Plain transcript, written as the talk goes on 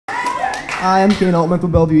I am Kane Altman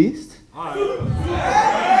from Bellevue East.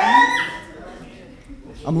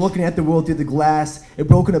 I'm looking at the world through the glass, a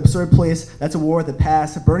broken, absurd place that's a war of the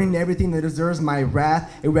past, burning everything that deserves my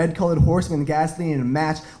wrath, a red-colored horseman, gasoline, and a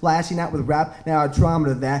match, lashing out with rap, now a trauma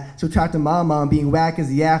to that, so trapped in mama and being whacked is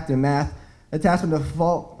the aftermath, attachment to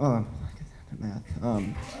fault, an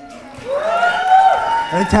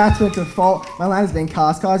attachment to fault, my line has been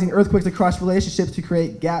causing earthquakes to crush relationships to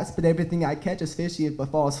create gaps, but everything I catch is fishy if it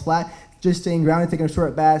falls flat, just staying grounded, taking a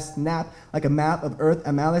short bass nap, like a map of earth,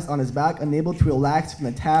 a malice on his back, unable to relax from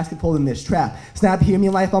the task of pulling this trap. Snap, hear me,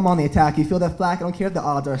 life, I'm on the attack. You feel that flack, I don't care if the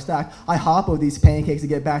odds are stacked. I hop over these pancakes to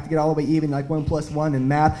get back, to get all the way even, like 1 + 1 in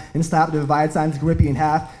math, and slap the divide signs, grip you in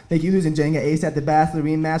half. Make you lose in Jenga, ace at the bat, the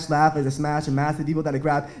rematch, laugh as a smash, and massive people that I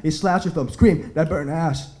grab, a slasher film, scream, that burn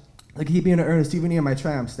ash. Like keep me in an urn, a souvenir of my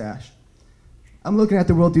triumph stash. I'm looking at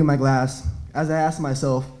the world through my glass, as I ask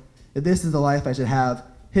myself, if this is the life I should have,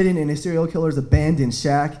 hidden in a serial killer's abandoned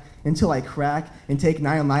shack, until I crack and take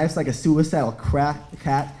 9 lives like a suicidal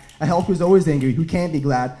cat. A help who's always angry, who can't be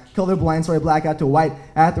glad. Colorblind, so I black out to white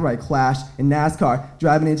after I clash. In NASCAR,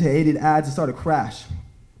 driving into aided ads to start a crash.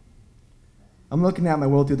 I'm looking at my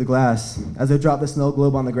world through the glass, as I drop the snow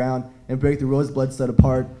globe on the ground and break the rosebud stud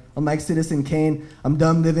apart. I'm like Citizen Kane, I'm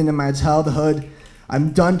done living in my childhood.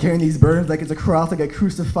 I'm done carrying these burdens like it's a cross, like a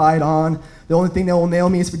crucified on. The only thing that will nail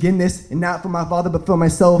me is forgiveness, and not for my father, but for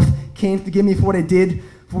myself. Cain, forgive me for what I did,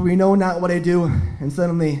 for we know not what I do. And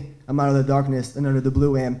suddenly, I'm out of the darkness and under the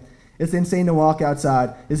blue am. It's insane to walk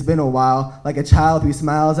outside. It's been a while, like a child who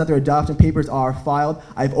smiles after adoption papers are filed.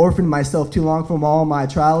 I've orphaned myself too long from all my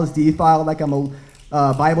trials, defiled like I'm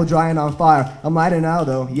a Bible drying on fire. I'm lighting now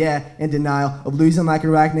though, yeah, in denial of losing like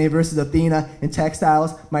Arachne versus Athena in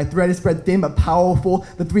textiles. My thread is spread thin but powerful.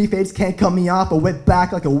 The 3 fates can't cut me off, a wet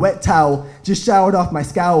back like a wet towel. Just showered off my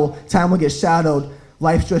scowl, time will get shadowed.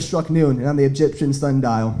 Life just struck noon and I'm the Egyptian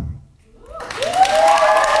sundial.